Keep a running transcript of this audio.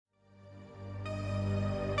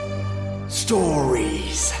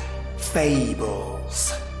Stories,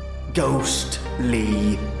 fables,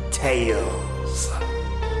 ghostly tales.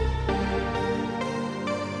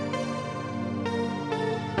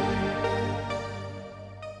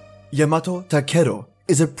 Yamato Takeru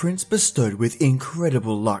is a prince bestowed with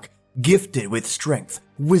incredible luck, gifted with strength,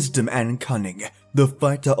 wisdom and cunning, the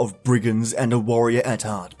fighter of brigands and a warrior at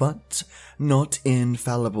heart, but not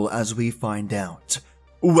infallible as we find out.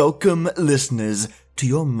 Welcome, listeners, to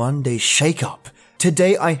your Monday Shake-Up.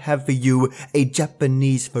 Today I have for you a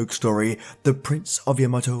Japanese folk story, The Prince of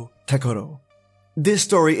Yamato Takeru. This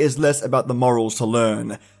story is less about the morals to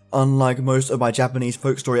learn, unlike most of my Japanese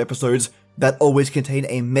folk story episodes that always contain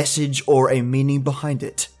a message or a meaning behind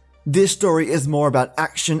it. This story is more about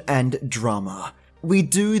action and drama. We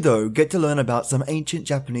do, though, get to learn about some ancient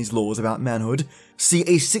Japanese laws about manhood, see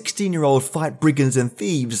a 16-year-old fight brigands and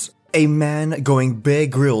thieves, a man going Bear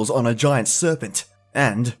Grylls on a giant serpent,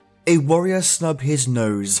 and a warrior snub his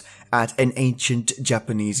nose at an ancient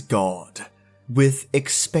Japanese god, with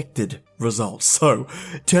expected results. So,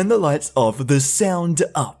 turn the lights off, the sound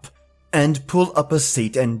up, and pull up a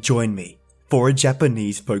seat and join me for a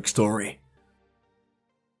Japanese folk story.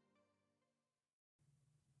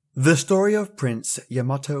 The story of Prince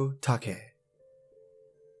Yamato Take.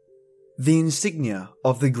 The insignia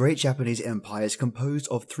of the great Japanese empire is composed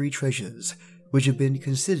of 3 treasures which have been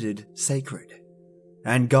considered sacred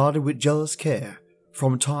and guarded with jealous care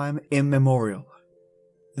from time immemorial.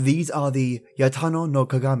 These are the Yatano no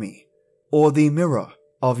Kagami, or the Mirror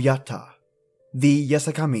of Yatta, the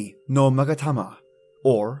Yasakami no Magatama,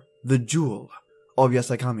 or the Jewel of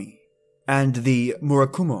Yasakami, and the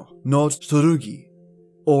Murakumo no Tsurugi,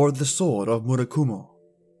 or the Sword of Murakumo.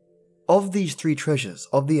 Of these 3 treasures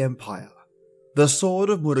of the empire, the Sword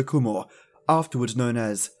of Murakumo, afterwards known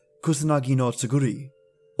as Kusanagi no Tsuguri,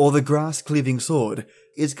 or the grass-cleaving sword,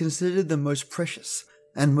 is considered the most precious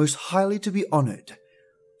and most highly to be honored,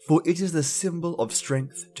 for it is the symbol of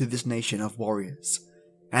strength to this nation of warriors,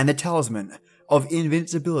 and the talisman of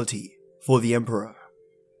invincibility for the emperor,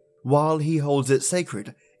 while he holds it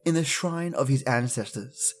sacred in the shrine of his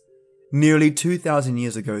ancestors. Nearly 2,000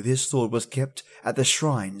 years ago, this sword was kept at the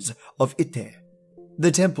shrines of Ite,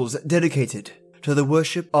 the temples dedicated to the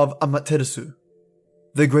worship of Amaterasu,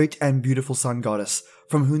 the great and beautiful sun goddess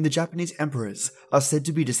from whom the Japanese emperors are said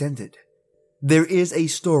to be descended. There is a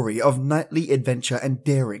story of knightly adventure and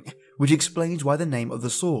daring which explains why the name of the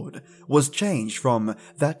sword was changed from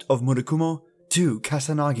that of Murakumo to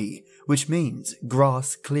Kusanagi, which means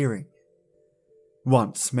grass clearing.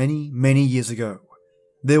 Once, many years ago,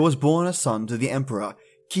 there was born a son to the emperor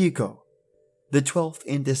Kihiko, the 12th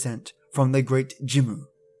in descent from the great Jimmu,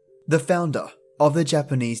 the founder of the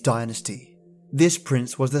Japanese dynasty. This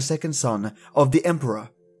prince was the 2nd son of the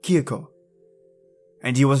emperor Kihiko,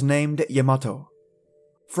 and he was named Yamato.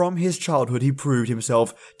 From his childhood he proved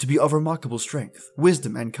himself to be of remarkable strength,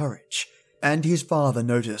 wisdom and courage, and his father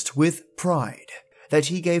noticed with pride that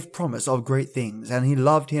he gave promise of great things, and he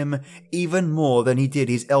loved him even more than he did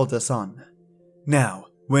his elder son. Now,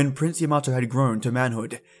 when Prince Yamato had grown to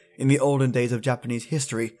manhood, in the olden days of Japanese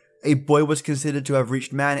history, a boy was considered to have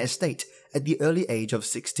reached man estate at the early age of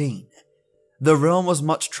 16. The realm was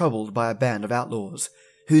much troubled by a band of outlaws,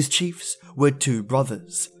 whose chiefs were 2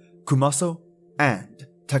 brothers, Kumaso and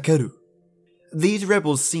Takeru. These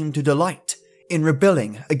rebels seemed to delight in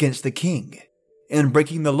rebelling against the king, in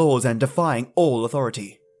breaking the laws and defying all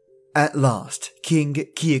authority. At last, King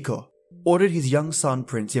Kihiko ordered his young son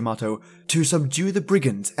Prince Yamato to subdue the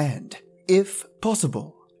brigands and, if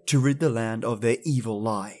possible, to rid the land of their evil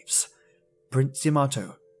lives. Prince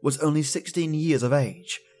Yamato was only 16 years of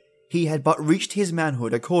age. He had but reached his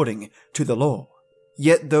manhood according to the law.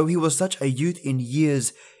 Yet though he was such a youth in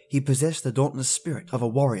years, he possessed the dauntless spirit of a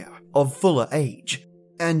warrior of fuller age,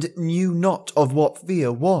 and knew not of what fear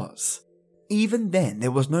was. Even then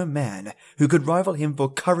there was no man who could rival him for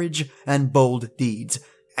courage and bold deeds,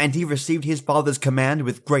 and he received his father's command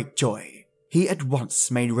with great joy. He at once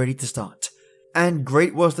made ready to start, and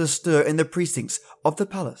great was the stir in the precincts of the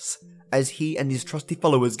palace as he and his trusty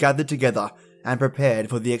followers gathered together and prepared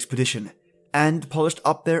for the expedition, and polished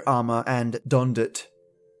up their armor and donned it.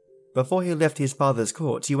 Before he left his father's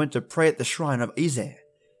court, he went to pray at the shrine of Ise,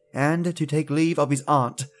 and to take leave of his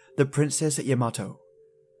aunt, the Princess Yamato,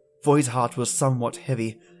 for his heart was somewhat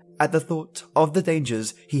heavy at the thought of the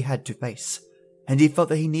dangers he had to face, and he felt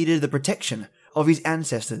that he needed the protection of his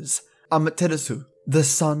ancestors, Amaterasu, the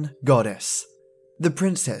sun goddess. The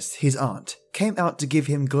princess, his aunt, came out to give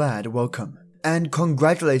him glad welcome, and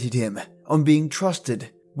congratulated him on being trusted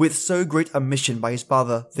with so great a mission by his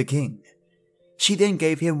father, the king. She then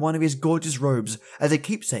gave him one of his gorgeous robes as a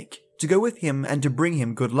keepsake to go with him and to bring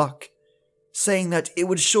him good luck, saying that it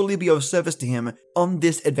would surely be of service to him on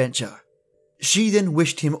this adventure. She then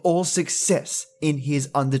wished him all success in his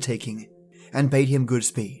undertaking and bade him good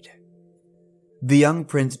speed. The young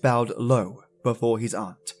prince bowed low before his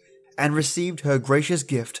aunt and received her gracious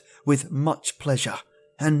gift with much pleasure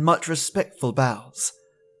and much respectful bows.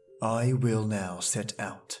 "I will now set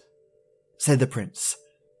out," said the prince,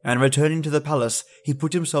 and returning to the palace, he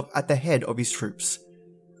put himself at the head of his troops.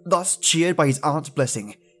 Thus cheered by his aunt's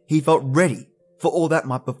blessing, he felt ready for all that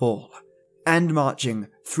might befall, and marching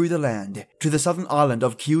through the land to the southern island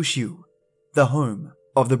of Kyushu, the home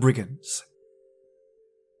of the brigands.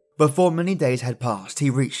 Before many days had passed, he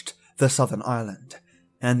reached the southern island,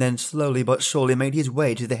 and then slowly but surely made his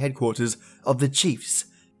way to the headquarters of the chiefs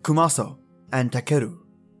Kumaso and Takeru.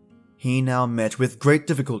 He now met with great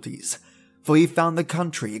difficulties, for he found the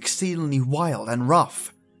country exceedingly wild and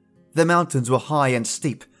rough. The mountains were high and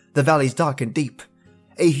steep, the valleys dark and deep.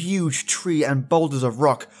 A huge tree and boulders of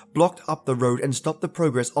rock blocked up the road and stopped the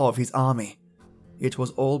progress of his army. It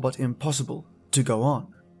was all but impossible to go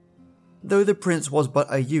on. Though the prince was but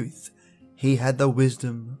a youth, he had the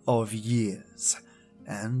wisdom of years,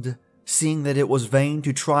 and, seeing that it was vain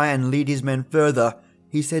to try and lead his men further,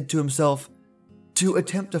 he said to himself, "To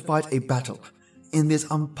attempt to fight a battle in this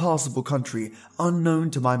impassable country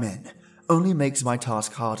unknown to my men only makes my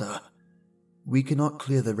task harder. We cannot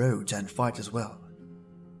clear the roads and fight as well.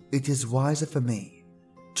 It is wiser for me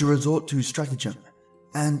to resort to stratagem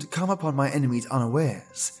and come upon my enemies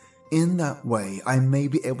unawares. In that way I may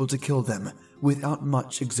be able to kill them without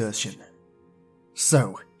much exertion."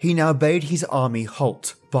 So he now bade his army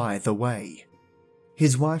halt by the way.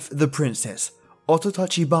 His wife, the princess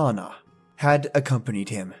Ototachibana, had accompanied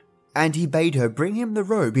him, and he bade her bring him the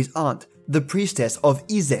robe his aunt, the priestess of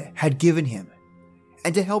Ize, had given him,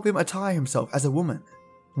 and to help him attire himself as a woman.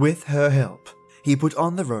 With her help, he put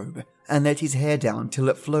on the robe and let his hair down till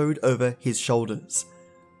it flowed over his shoulders.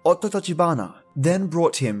 Ototachibana then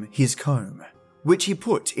brought him his comb, which he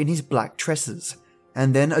put in his black tresses,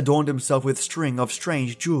 and then adorned himself with string of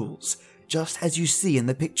strange jewels, just as you see in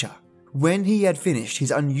the picture. When he had finished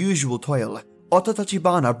his unusual toil,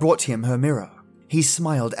 Ototachibana brought him her mirror. He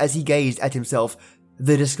smiled as he gazed at himself.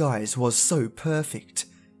 The disguise was so perfect.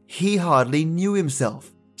 He hardly knew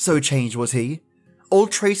himself, so changed was he. All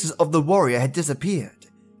traces of the warrior had disappeared,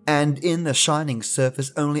 and in the shining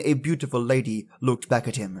surface only a beautiful lady looked back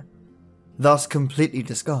at him. Thus completely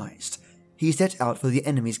disguised, he set out for the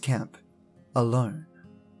enemy's camp, alone.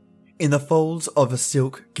 In the folds of a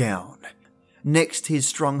silk gown, next his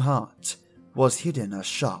strong heart, was hidden a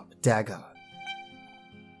sharp dagger.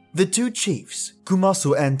 The two chiefs,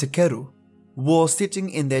 Kumaso and Takeru, were sitting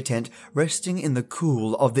in their tent resting in the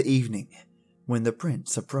cool of the evening when the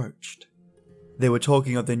prince approached. They were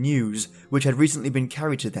talking of the news which had recently been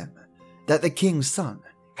carried to them, that the king's son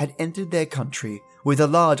had entered their country with a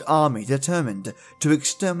large army determined to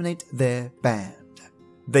exterminate their band.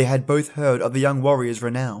 They had both heard of the young warrior's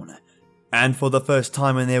renown, and for the first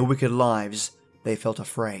time in their wicked lives they felt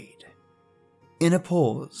afraid. In a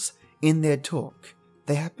pause in their talk,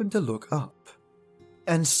 they happened to look up,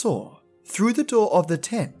 and saw, through the door of the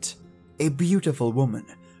tent, a beautiful woman,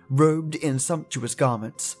 robed in sumptuous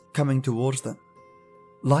garments, coming towards them.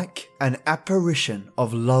 Like an apparition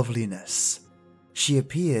of loveliness, she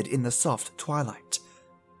appeared in the soft twilight.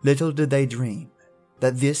 Little did they dream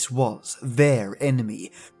that this was their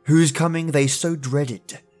enemy, whose coming they so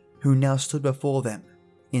dreaded, who now stood before them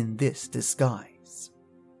in this disguise.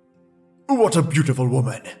 "What a beautiful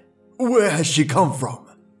woman! Where has she come from?"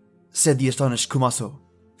 said the astonished Kumaso,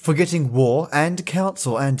 forgetting war and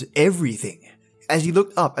council and everything, as he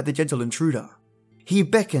looked up at the gentle intruder. He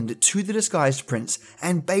beckoned to the disguised prince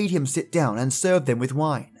and bade him sit down and serve them with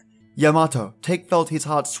wine. Yamato felt his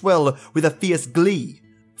heart swell with a fierce glee,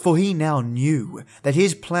 for he now knew that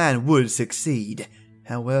his plan would succeed.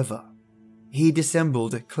 However, he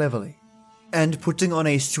dissembled cleverly, and putting on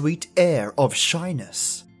a sweet air of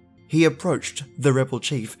shyness, he approached the rebel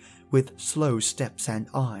chief with slow steps and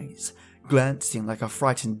eyes, glancing like a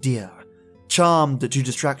frightened deer. Charmed to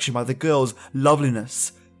distraction by the girl's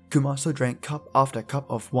loveliness, Kumaso drank cup after cup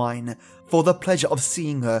of wine for the pleasure of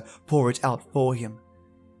seeing her pour it out for him,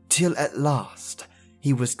 till at last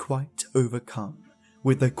he was quite overcome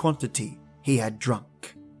with the quantity he had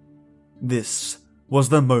drunk. This was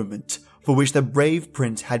the moment for which the brave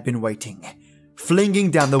prince had been waiting.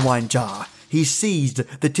 Flinging down the wine jar, he seized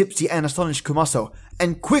the tipsy and astonished Kumaso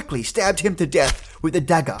and quickly stabbed him to death with the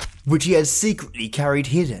dagger which he had secretly carried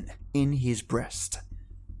hidden in his breast.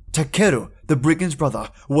 Takeru, the brigand's brother,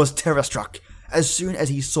 was terror-struck as soon as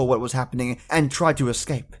he saw what was happening and tried to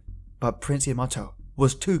escape, but Prince Yamato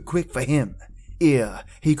was too quick for him. Ere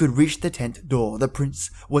he could reach the tent door, the prince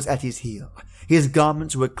was at his heel. His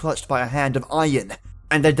garments were clutched by a hand of iron,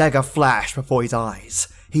 and a dagger flashed before his eyes.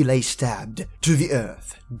 He lay stabbed to the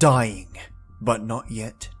earth, dying, but not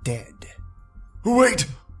yet dead. "Wait,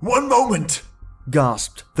 one moment!"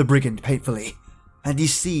 gasped the brigand painfully, and he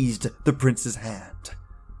seized the prince's hand.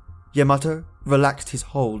 Yamato relaxed his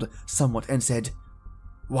hold somewhat and said,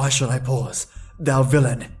 "Why should I pause, thou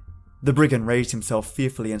villain?" The brigand raised himself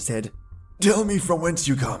fearfully and said, "Tell me from whence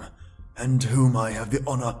you come, and whom I have the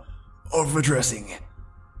honor of addressing.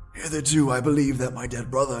 Hitherto I believed that my dead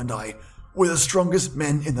brother and I were the strongest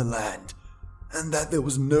men in the land, and that there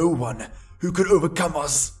was no one who could overcome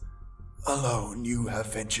us. Alone you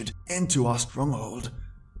have ventured into our stronghold.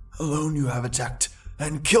 Alone you have attacked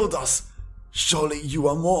and killed us. Surely you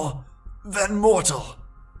are more than mortal."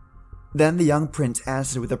 Then the young prince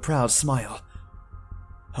answered with a proud smile,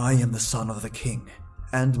 "I am the son of the king,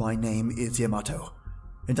 and my name is Yamato,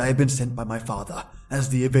 and I have been sent by my father as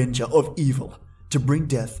the avenger of evil to bring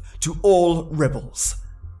death to all rebels.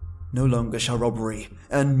 No longer shall robbery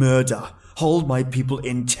and murder hold my people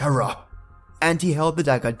in terror." And he held the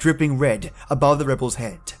dagger dripping red above the rebel's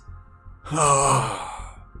head.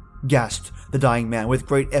 "Ah," gasped the dying man with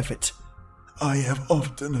great effort. "I have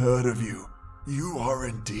often heard of you. You are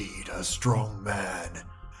indeed a strong man.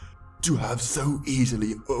 To have so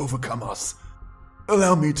easily overcome us.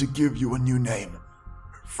 Allow me to give you a new name.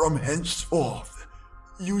 From henceforth,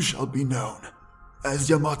 you shall be known as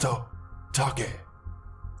Yamato Take.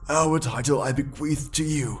 Our title I bequeath to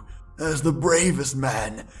you as the bravest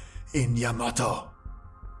man in Yamato."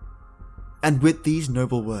 And with these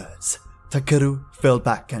noble words, Takeru fell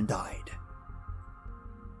back and died.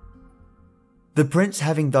 The prince,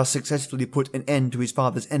 having thus successfully put an end to his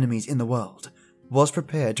father's enemies in the world, was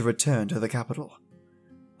prepared to return to the capital.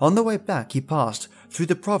 On the way back, he passed through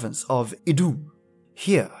the province of Idum.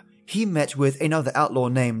 Here, he met with another outlaw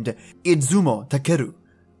named Izumo Takeru,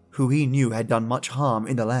 who he knew had done much harm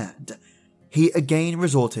in the land. He again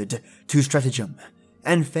resorted to stratagem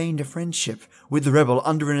and feigned a friendship with the rebel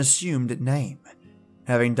under an assumed name.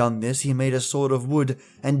 Having done this, he made a sword of wood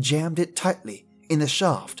and jammed it tightly in the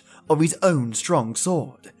shaft of his own strong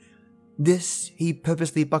sword. This he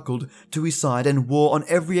purposely buckled to his side and wore on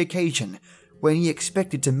every occasion when he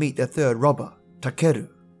expected to meet the third robber, Takeru.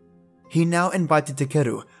 He now invited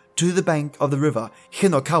Takeru to the bank of the river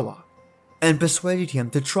Hinokawa and persuaded him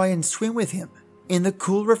to try and swim with him in the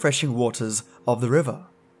cool, refreshing waters of the river.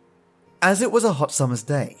 As it was a hot summer's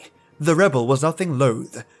day, the rebel was nothing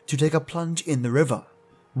loath to take a plunge in the river.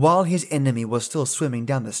 While his enemy was still swimming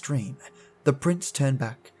down the stream, the prince turned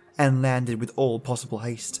back and landed with all possible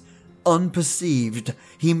haste. Unperceived,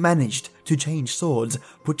 he managed to change swords,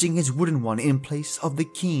 putting his wooden one in place of the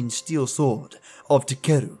keen steel sword of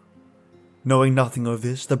Takeru. Knowing nothing of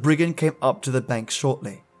this, the brigand came up to the bank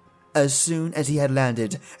shortly. As soon as he had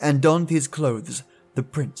landed and donned his clothes, the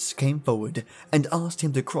prince came forward and asked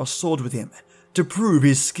him to cross swords with him to prove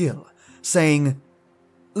his skill, saying,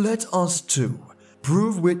 "Let us two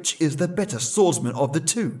prove which is the better swordsman of the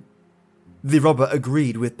two." The robber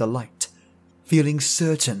agreed with delight, feeling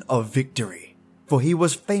certain of victory, for he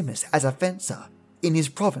was famous as a fencer in his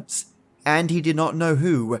province, and he did not know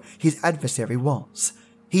who his adversary was.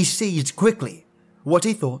 He seized quickly what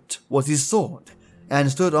he thought was his sword, and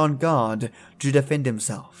stood on guard to defend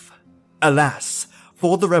himself. Alas,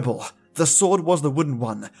 for the rebel, the sword was the wooden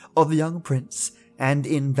one of the young prince, and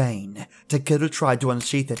in vain Takeru tried to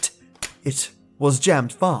unsheath it. It was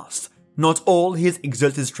jammed fast. Not all his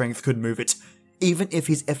exerted strength could move it. Even if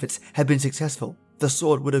his efforts had been successful, the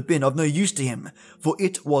sword would have been of no use to him, for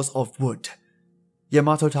it was of wood.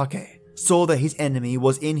 Yamato Take saw that his enemy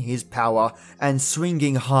was in his power, and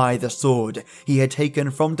swinging high the sword he had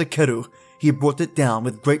taken from Takeru, he brought it down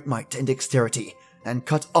with great might and dexterity, and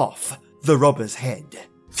cut off the robber's head.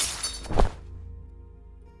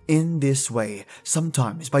 In this way,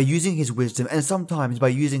 sometimes by using his wisdom and sometimes by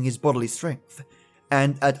using his bodily strength,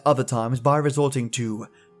 and at other times by resorting to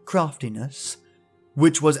craftiness,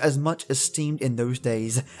 which was as much esteemed in those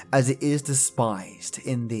days as it is despised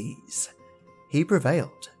in these, he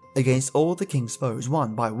prevailed against all the king's foes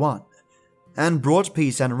one by one, and brought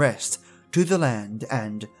peace and rest to the land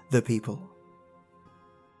and the people.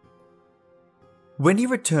 When he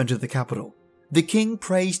returned to the capital, the king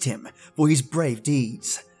praised him for his brave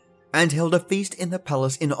deeds, and held a feast in the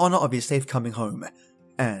palace in honor of his safe coming home,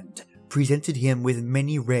 and presented him with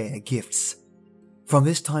many rare gifts. From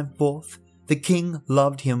this time forth, the king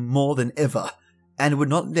loved him more than ever, and would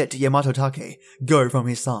not let Yamato Take go from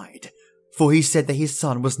his side, for he said that his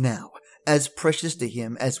son was now as precious to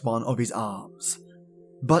him as one of his arms.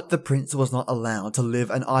 But the prince was not allowed to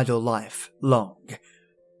live an idle life long.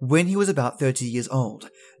 When he was about 30 years old,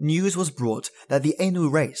 news was brought that the Ainu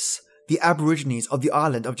race, the Aborigines of the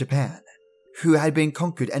island of Japan, who had been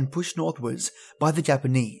conquered and pushed northwards by the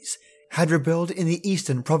Japanese, had rebelled in the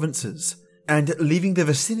eastern provinces, and leaving the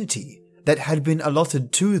vicinity that had been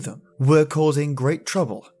allotted to them, were causing great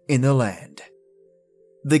trouble in the land.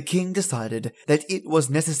 The king decided that it was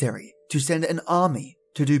necessary to send an army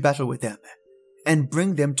to do battle with them, and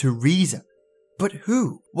bring them to reason. But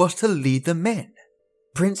who was to lead the men?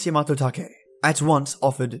 Prince Yamato Take at once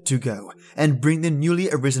offered to go and bring the newly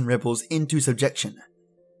arisen rebels into subjection.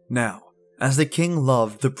 Now, as the king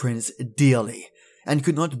loved the prince dearly, and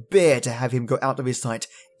could not bear to have him go out of his sight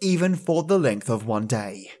even for the length of one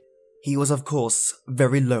day, he was of course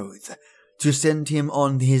very loath to send him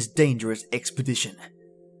on his dangerous expedition.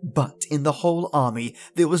 But in the whole army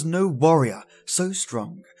there was no warrior so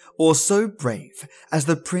strong or so brave as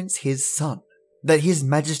the prince his son, that his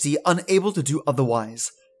majesty, unable to do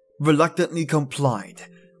otherwise, reluctantly complied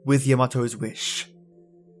with Yamato's wish.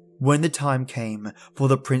 When the time came for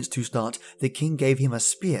the prince to start, the king gave him a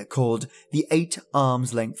spear called the 8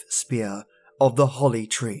 arms length spear of the Holly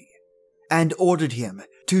Tree, and ordered him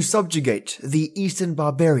to subjugate the Eastern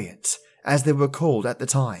barbarians, as they were called at the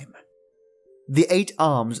time. The 8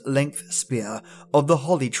 arms length spear of the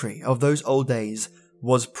Holly Tree of those old days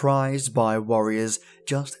was prized by warriors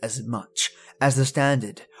just as much as the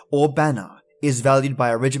standard or banner is valued by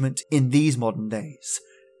a regiment in these modern days.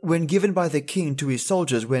 When given by the king to his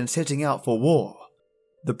soldiers when setting out for war,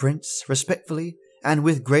 the prince respectfully and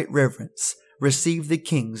with great reverence received the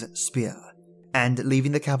king's spear, and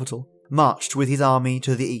leaving the capital, marched with his army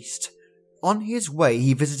to the east. On his way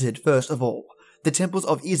he visited first of all the temples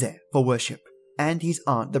of Ise for worship, and his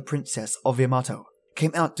aunt, the princess of Yamato,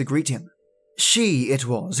 came out to greet him. She it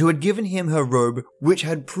was who had given him her robe, which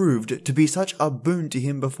had proved to be such a boon to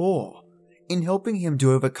him before, in helping him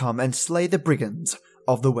to overcome and slay the brigands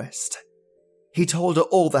of the West. He told her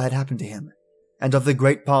all that had happened to him, and of the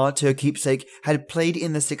great part her keepsake had played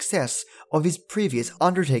in the success of his previous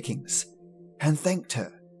undertakings, and thanked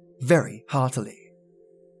her very heartily.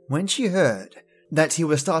 When she heard that he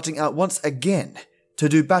was starting out once again to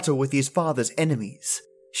do battle with his father's enemies,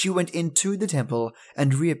 she went into the temple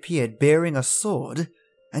and reappeared bearing a sword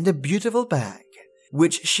and a beautiful bag,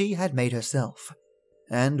 which she had made herself,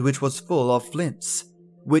 and which was full of flints,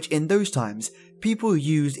 which in those times people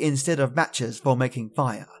used instead of matches for making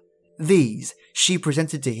fire. These she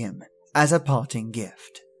presented to him as a parting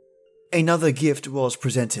gift. Another gift was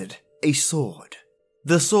presented, a sword.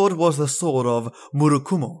 The sword was the sword of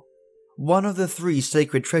Murokumo, one of the 3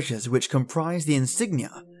 sacred treasures which comprise the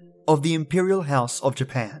insignia of the Imperial House of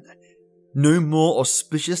Japan. No more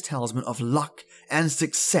auspicious talisman of luck and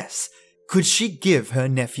success could she give her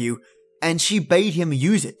nephew, and she bade him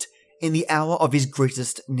use it in the hour of his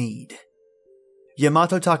greatest need.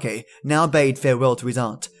 Yamato Take now bade farewell to his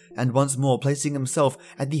aunt, and once more placing himself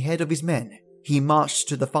at the head of his men, he marched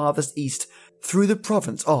to the farthest east through the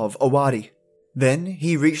province of Owari. Then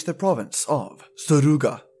he reached the province of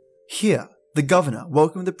Suruga. Here the governor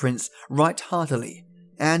welcomed the prince right heartily,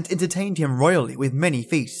 and entertained him royally with many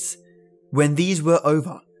feasts. When these were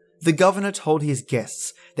over, the governor told his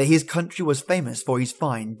guests that his country was famous for his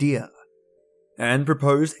fine deer, and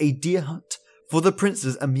proposed a deer hunt for the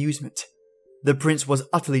prince's amusement. The prince was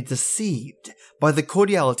utterly deceived by the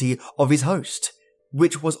cordiality of his host,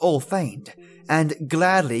 which was all feigned, and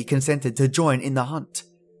gladly consented to join in the hunt.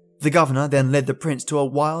 The governor then led the prince to a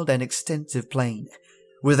wild and extensive plain,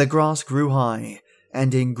 where the grass grew high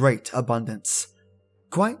and in great abundance,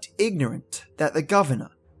 quite ignorant that the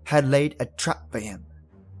governor had laid a trap for him,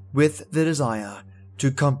 with the desire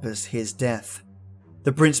to compass his death.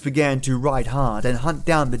 The prince began to ride hard and hunt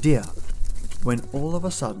down the deer, when all of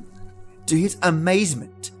a sudden, to his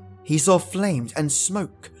amazement, he saw flames and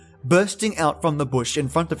smoke bursting out from the bush in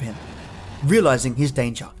front of him. Realizing his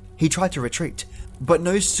danger, he tried to retreat, but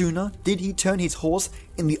no sooner did he turn his horse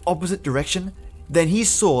in the opposite direction than he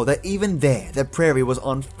saw that even there the prairie was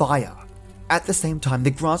on fire. At the same time,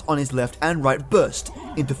 the grass on his left and right burst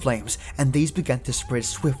into flames, and these began to spread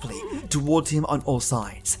swiftly towards him on all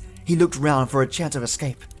sides. He looked round for a chance of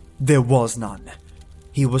escape. There was none.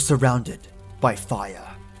 He was surrounded by fire.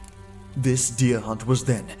 This deer hunt was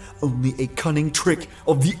then only a cunning trick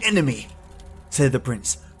of the enemy, said the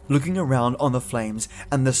prince, looking around on the flames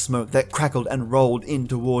and the smoke that crackled and rolled in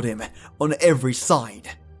toward him on every side.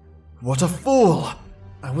 What a fool!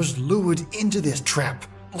 I was lured into this trap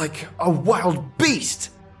like a wild beast!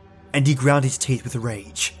 And he ground his teeth with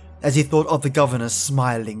rage. as he thought of the governor's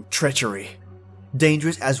smiling treachery.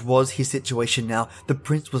 Dangerous as was his situation now, the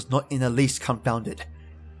prince was not in the least confounded.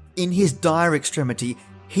 In his dire extremity,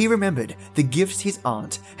 he remembered the gifts his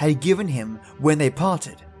aunt had given him when they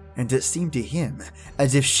parted, and it seemed to him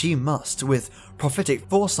as if she must, with prophetic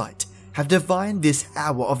foresight, have divined this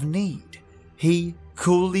hour of need. He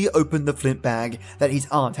coolly opened the flint bag that his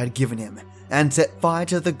aunt had given him, and set fire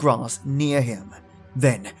to the grass near him.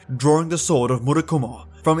 Then, drawing the sword of Murakumo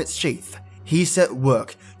from its sheath, he set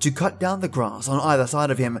work to cut down the grass on either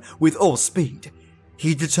side of him with all speed.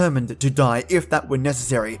 He determined to die if that were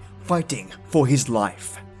necessary, fighting for his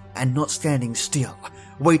life, and not standing still,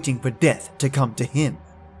 waiting for death to come to him.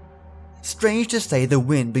 Strange to say, the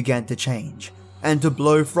wind began to change, and to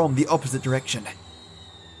blow from the opposite direction,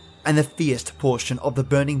 and the fierce portion of the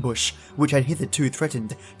burning bush which had hitherto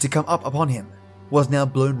threatened to come up upon him was now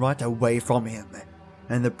blown right away from him,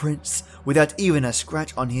 and the prince, without even a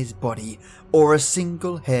scratch on his body or a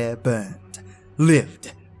single hair burned,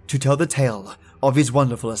 lived to tell the tale of his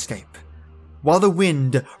wonderful escape. While the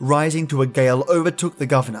wind, rising to a gale, overtook the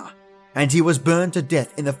governor, and he was burned to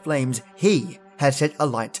death in the flames he had set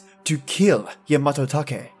alight to kill Yamato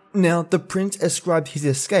Take. Now the prince ascribed his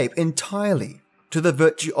escape entirely to the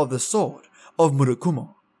virtue of the sword of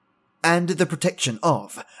Murakumo, and the protection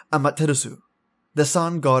of Amaterasu, the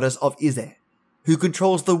sun goddess of Ise, who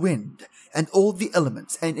controls the wind and all the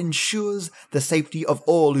elements and ensures the safety of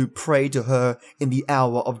all who pray to her in the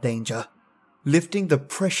hour of danger. Lifting the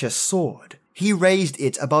precious sword, he raised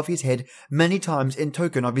it above his head many times in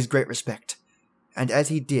token of his great respect, and as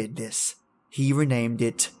he did this, he renamed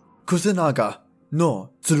it Kusunaga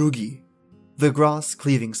no Tsurugi, the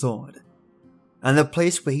grass-cleaving sword. And the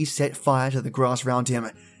place where he set fire to the grass round him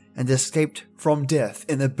and escaped from death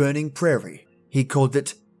in the burning prairie, he called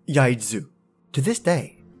it Yaidzu. To this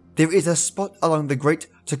day, there is a spot along the Great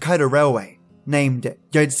Tokaido Railway named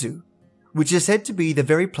Yaidzu, which is said to be the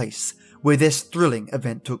very place where this thrilling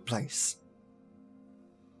event took place.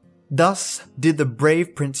 Thus did the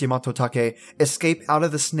brave Prince Yamato Take escape out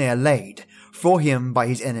of the snare laid for him by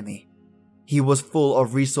his enemy. He was full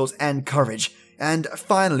of resource and courage, and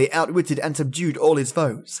finally outwitted and subdued all his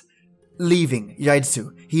foes. Leaving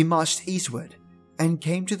Yaidzu, he marched eastward, and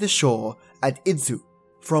came to the shore at Idzu,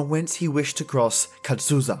 from whence he wished to cross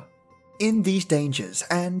Katsuza. In these dangers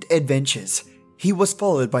and adventures, he was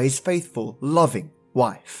followed by his faithful, loving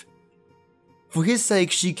wife. For his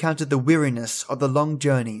sake she counted the weariness of the long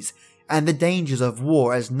journeys and the dangers of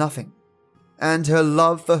war as nothing, and her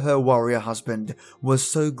love for her warrior husband was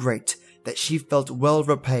so great that she felt well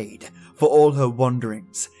repaid for all her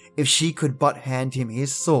wanderings if she could but hand him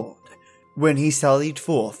his sword when he sallied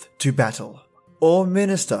forth to battle, or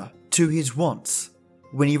minister to his wants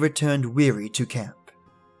when he returned weary to camp.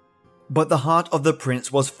 But the heart of the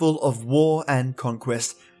prince was full of war and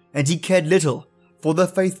conquest, and he cared little for the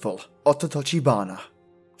faithful Ototochibana.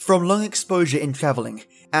 From long exposure in travelling,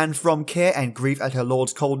 and from care and grief at her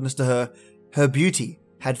lord's coldness to her, her beauty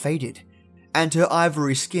had faded, and her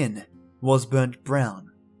ivory skin was burnt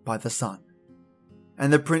brown by the sun.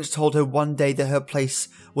 And the prince told her one day that her place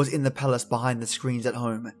was in the palace behind the screens at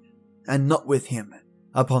home, and not with him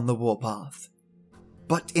upon the warpath.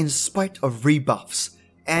 But in spite of rebuffs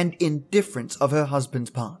and indifference of her husband's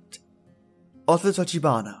part,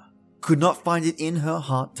 Ototochibana could not find it in her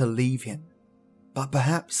heart to leave him. But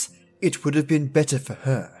perhaps it would have been better for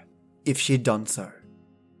her if she had done so.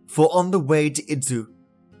 For on the way to Idzu,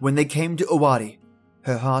 when they came to Owari,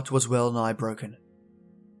 her heart was well nigh broken.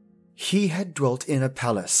 He had dwelt in a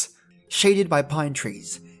palace, shaded by pine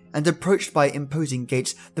trees, and approached by imposing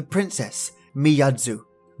gates the princess Miyadzu,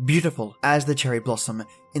 beautiful as the cherry blossom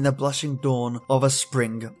in the blushing dawn of a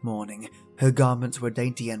spring morning. Her garments were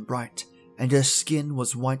dainty and bright, and her skin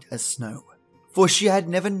was white as snow, for she had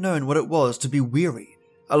never known what it was to be weary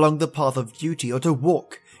along the path of duty or to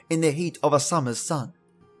walk in the heat of a summer's sun.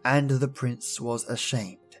 And the prince was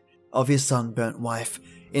ashamed of his sunburnt wife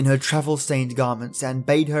in her travel-stained garments and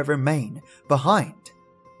bade her remain behind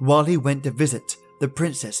while he went to visit the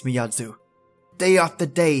Princess Miyadzu. Day after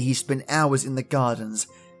day he spent hours in the gardens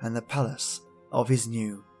and the palace of his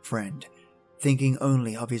new friend, thinking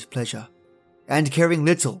only of his pleasure, and caring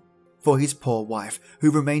little for his poor wife, who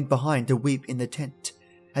remained behind to weep in the tent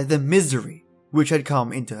at the misery which had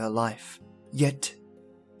come into her life. Yet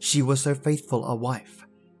she was so faithful a wife,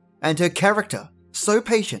 and her character so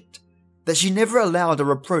patient, that she never allowed a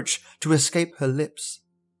reproach to escape her lips,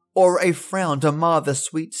 or a frown to mar the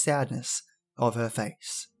sweet sadness of her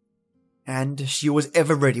face. And she was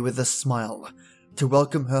ever ready with a smile to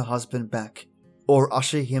welcome her husband back, or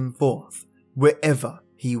usher him forth wherever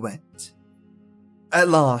he went. At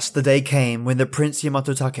last the day came when the Prince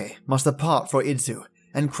Yamato Take must depart for Idzu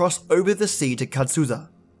and cross over the sea to Katsuza,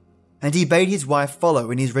 and he bade his wife follow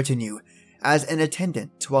in his retinue as an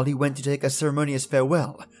attendant while he went to take a ceremonious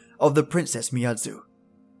farewell of the Princess Miyazu.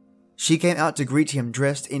 She came out to greet him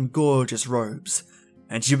dressed in gorgeous robes,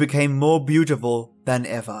 and she became more beautiful than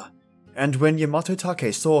ever. And when Yamato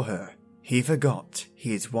Take saw her, he forgot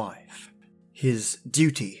his wife, his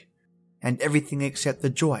duty, and everything except the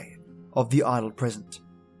joy of the idle present,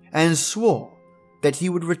 and swore that he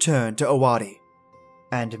would return to Owari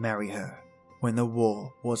and marry her when the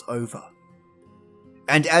war was over.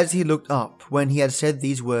 And as he looked up when he had said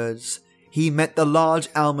these words, he met the large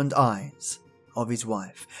almond eyes of his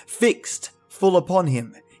wife, fixed full upon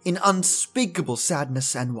him in unspeakable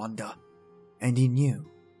sadness and wonder, and he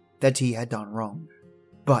knew that he had done wrong.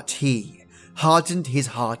 But he hardened his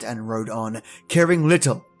heart and rode on, caring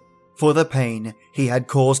little for the pain he had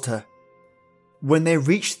caused her. When they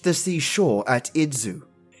reached the seashore at Idzu,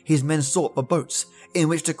 his men sought for boats in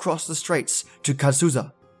which to cross the straits to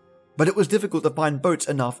Katsuza, but it was difficult to find boats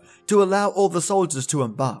enough to allow all the soldiers to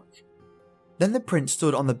embark. Then the prince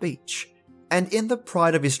stood on the beach, and in the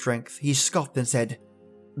pride of his strength he scoffed and said,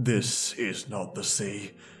 "This is not the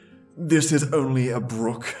sea. This is only a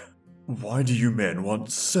brook. Why do you men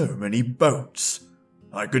want so many boats?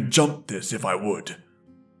 I could jump this if I would."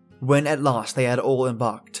 When at last they had all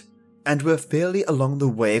embarked, and were fairly along the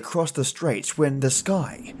way across the straits when the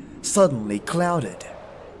sky suddenly clouded,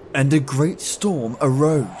 and a great storm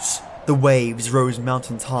arose. The waves rose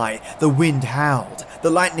mountains high, the wind howled, the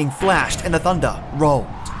lightning flashed, and the thunder rolled.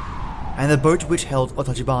 And the boat which held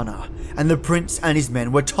Otachibana and the prince and his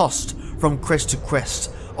men were tossed from crest to crest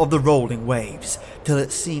of the rolling waves, till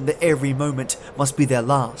it seemed that every moment must be their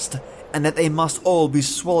last, and that they must all be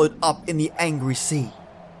swallowed up in the angry sea.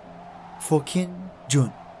 For Kin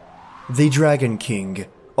Jun, the Dragon King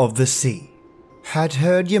of the sea, had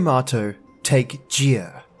heard Yamato take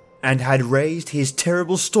jeer, and had raised his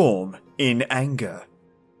terrible storm in anger,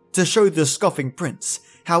 to show the scoffing prince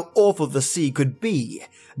how awful the sea could be,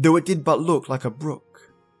 though it did but look like a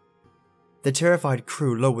brook. The terrified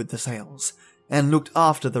crew lowered the sails, and looked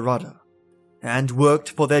after the rudder, and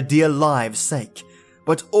worked for their dear lives' sake,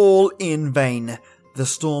 but all in vain. The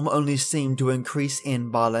storm only seemed to increase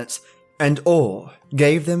in violence, and all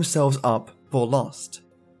gave themselves up for lost.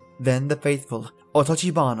 Then the faithful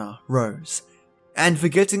Otachibana rose, and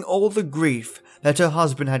forgetting all the grief that her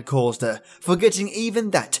husband had caused her, forgetting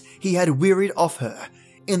even that he had wearied of her,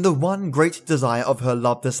 in the one great desire of her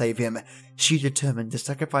love to save him, she determined to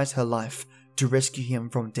sacrifice her life to rescue him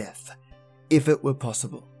from death, if it were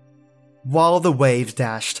possible. While the waves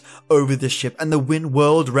dashed over the ship and the wind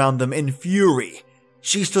whirled round them in fury,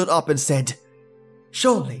 she stood up and said,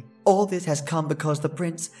 "Surely all this has come because the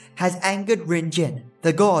prince has angered Rinjin,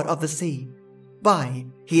 the god of the sea. By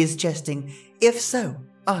he is jesting. If so,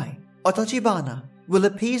 I, Otachibana, will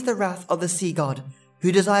appease the wrath of the sea god,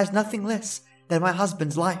 who desires nothing less than my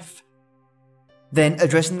husband's life." Then,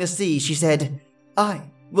 addressing the sea, she said,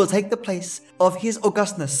 "I will take the place of his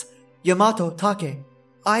augustness, Yamato Take.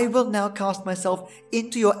 I will now cast myself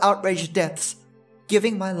into your outraged depths,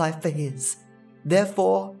 giving my life for his.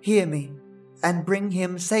 Therefore, hear me, and bring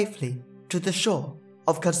him safely to the shore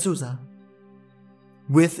of Katsuza."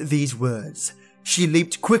 With these words, she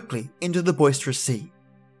leaped quickly into the boisterous sea,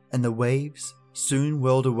 and the waves soon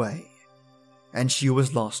whirled away, and she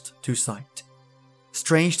was lost to sight.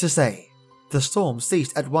 Strange to say, the storm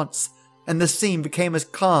ceased at once, and the scene became as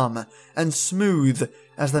calm and smooth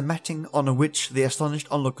as the matting on which the astonished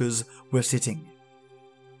onlookers were sitting.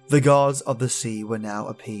 The gods of the sea were now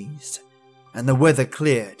appeased, and the weather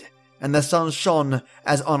cleared, and the sun shone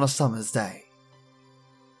as on a summer's day.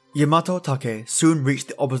 Yamato Take soon reached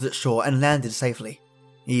the opposite shore and landed safely,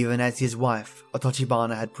 even as his wife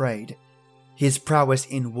Otachibana had prayed. His prowess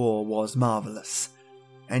in war was marvelous,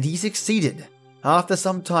 and he succeeded after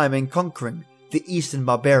some time in conquering the eastern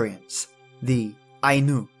barbarians, the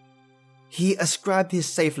Ainu. He ascribed his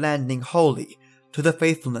safe landing wholly to the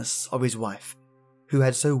faithfulness of his wife, who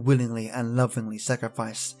had so willingly and lovingly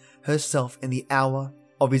sacrificed herself in the hour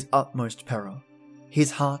of his utmost peril.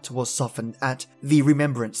 His heart was softened at the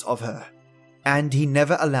remembrance of her, and he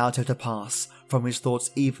never allowed her to pass from his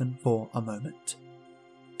thoughts even for a moment.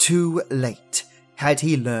 Too late had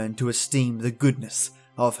he learned to esteem the goodness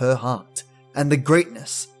of her heart and the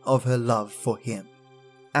greatness of her love for him.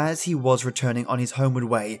 As he was returning on his homeward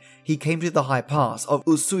way, he came to the high pass of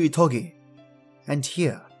Usui Togi, and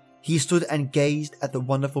here he stood and gazed at the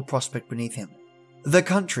wonderful prospect beneath him. The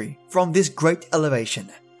country, from this great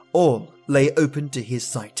elevation, all lay open to his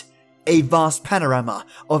sight, a vast panorama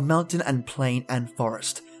of mountain and plain and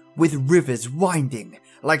forest, with rivers winding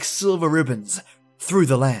like silver ribbons through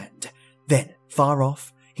the land. Then, far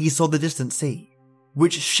off, he saw the distant sea,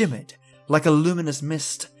 which shimmered like a luminous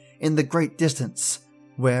mist in the great distance,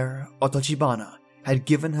 where Otochibana had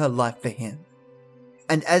given her life for him.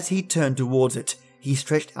 And as he turned towards it, he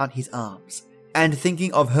stretched out his arms, and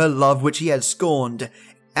thinking of her love which he had scorned,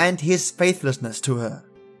 and his faithlessness to her,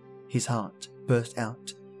 his heart burst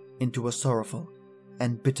out into a sorrowful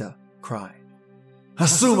and bitter cry.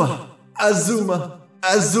 Asuma! Azuma!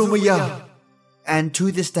 Azumaya! And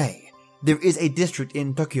to this day, there is a district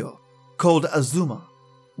in Tokyo called Azuma,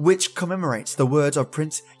 which commemorates the words of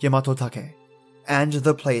Prince Yamato Take, and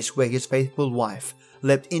the place where his faithful wife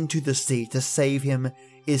leapt into the sea to save him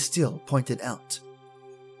is still pointed out.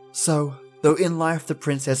 So, though in life the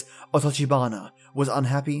Princess Otochibana was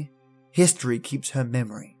unhappy, history keeps her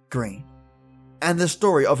memory green, and the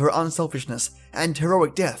story of her unselfishness and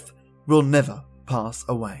heroic death will never pass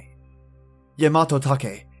away. Yamato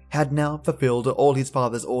Take had now fulfilled all his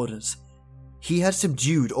father's orders. He had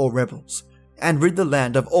subdued all rebels, and rid the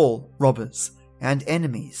land of all robbers and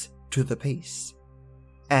enemies to the peace.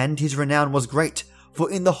 And his renown was great,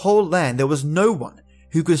 for in the whole land there was no one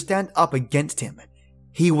who could stand up against him.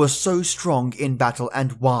 He was so strong in battle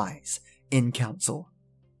and wise in council.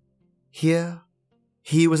 Here,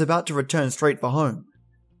 he was about to return straight for home,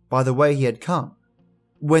 by the way he had come,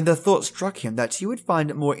 when the thought struck him that he would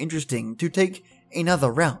find it more interesting to take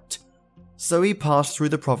another route. So he passed through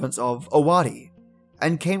the province of Owari,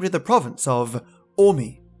 and came to the province of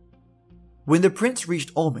Omi. When the prince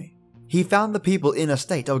reached Omi, he found the people in a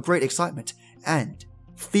state of great excitement and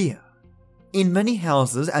fear. In many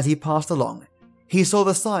houses as he passed along, he saw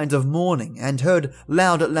the signs of mourning and heard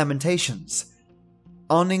loud lamentations.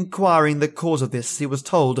 On inquiring the cause of this, he was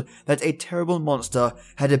told that a terrible monster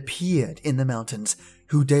had appeared in the mountains,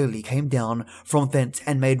 who daily came down from thence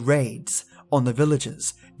and made raids on the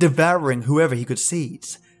villages, devouring whoever he could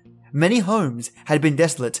seize. Many homes had been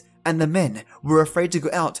desolate, and the men were afraid to go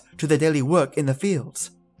out to their daily work in the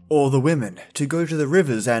fields, or the women to go to the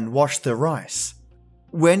rivers and wash their rice.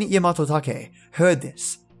 When Yamato Take heard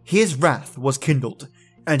this, his wrath was kindled,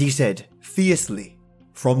 and he said fiercely,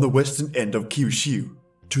 "From the western end of Kyushu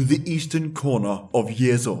to the eastern corner of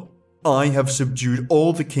Yezo, I have subdued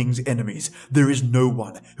all the king's enemies. There is no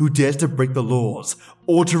one who dares to break the laws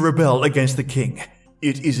or to rebel against the king.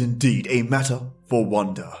 It is indeed a matter for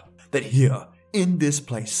wonder that here, in this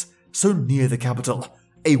place, so near the capital,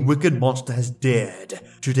 a wicked monster has dared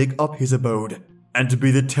to take up his abode and to be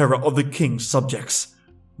the terror of the king's subjects.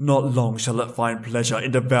 Not long shall it find pleasure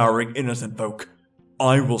in devouring innocent folk.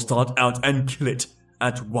 I will start out and kill it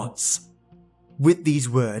at once." With these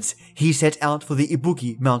words, he set out for the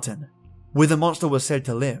Ibuki mountain, where the monster was said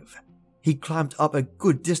to live. He climbed up a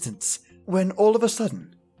good distance, when all of a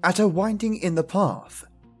sudden, at a winding in the path,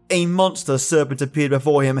 a monster serpent appeared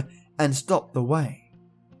before him and stopped the way.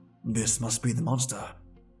 "This must be the monster,"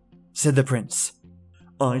 said the prince.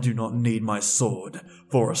 "I do not need my sword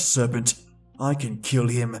for a serpent. I can kill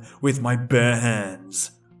him with my bare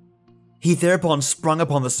hands." He thereupon sprung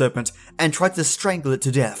upon the serpent and tried to strangle it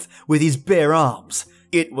to death with his bare arms.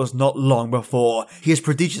 It was not long before his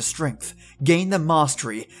prodigious strength gained the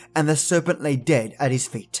mastery, and the serpent lay dead at his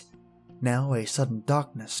feet. Now a sudden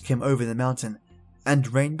darkness came over the mountain,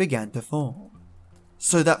 and rain began to fall,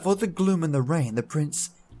 so that for the gloom and the rain the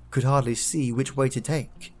prince could hardly see which way to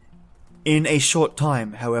take. In a short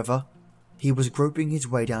time, however, he was groping his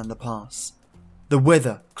way down the pass. The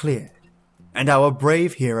weather cleared, and our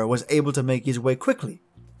brave hero was able to make his way quickly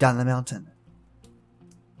down the mountain.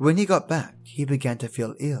 When he got back, he began to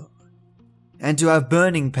feel ill, and to have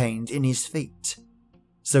burning pains in his feet.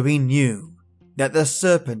 So he knew that the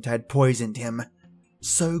serpent had poisoned him.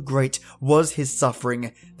 So great was his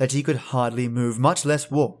suffering that he could hardly move, much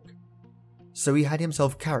less walk. So he had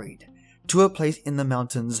himself carried to a place in the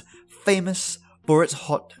mountains famous for its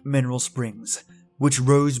hot mineral springs, which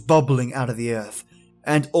rose bubbling out of the earth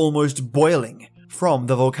and almost boiling from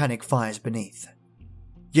the volcanic fires beneath.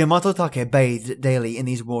 Yamato Take bathed daily in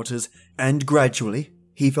these waters, and gradually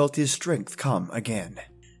he felt his strength come again,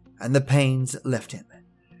 and the pains left him,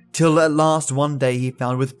 till at last one day he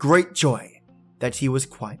found with great joy that he was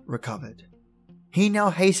quite recovered. He now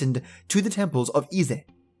hastened to the temples of Ise,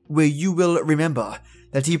 where you will remember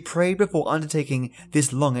that he prayed before undertaking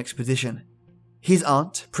this long expedition. His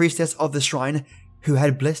aunt, priestess of the shrine, who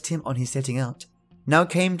had blessed him on his setting out, now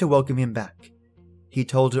came to welcome him back. He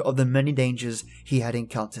told her of the many dangers he had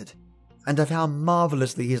encountered, and of how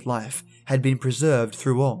marvelously his life had been preserved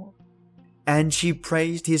through all. And she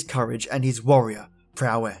praised his courage and his warrior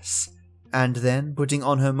prowess, and then, putting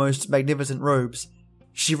on her most magnificent robes,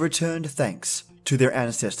 she returned thanks to their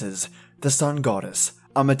ancestors, the sun goddess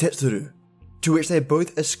Amatetsuru, to which they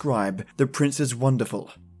both ascribe the prince's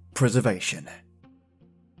wonderful preservation.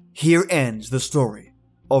 Here ends the story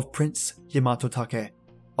of Prince Yamato-take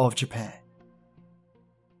of Japan.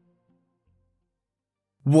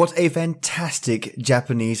 What a fantastic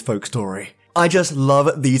Japanese folk story. I just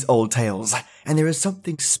love these old tales, and there is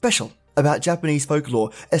something special about Japanese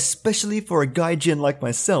folklore, especially for a gaijin like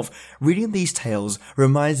myself. Reading these tales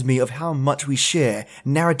reminds me of how much we share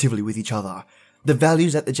narratively with each other. The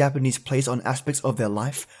values that the Japanese place on aspects of their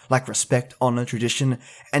life, like respect, honor, tradition,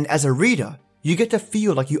 and as a reader, you get to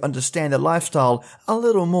feel like you understand their lifestyle a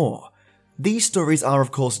little more. These stories are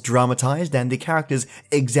of course dramatized and the characters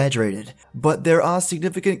exaggerated, but there are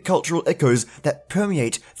significant cultural echoes that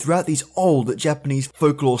permeate throughout these old Japanese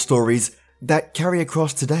folklore stories that carry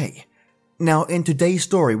across today. Now, in today's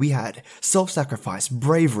story we had self-sacrifice,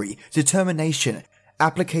 bravery, determination,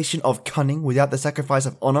 application of cunning without the sacrifice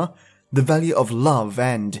of honor, the value of love,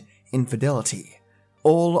 and infidelity,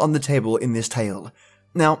 all on the table in this tale.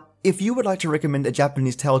 Now, if you would like to recommend a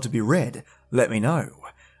Japanese tale to be read, let me know.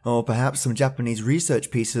 Or perhaps some Japanese research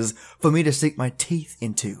pieces for me to sink my teeth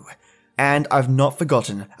into. And I've not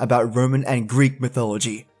forgotten about Roman and Greek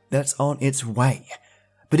mythology. That's on its way.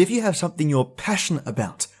 But if you have something you're passionate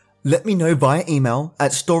about, let me know via email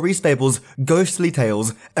at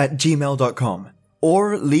storiesfablesghostlytales@gmail.com,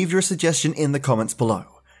 or leave your suggestion in the comments below.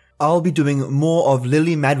 I'll be doing more of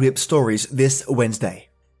Lily Madwip stories this Wednesday,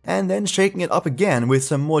 and then shaking it up again with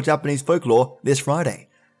some more Japanese folklore this Friday.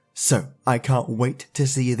 So, I can't wait to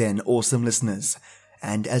see you then, awesome listeners.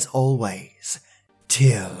 And as always,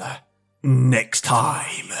 till next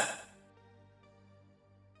time.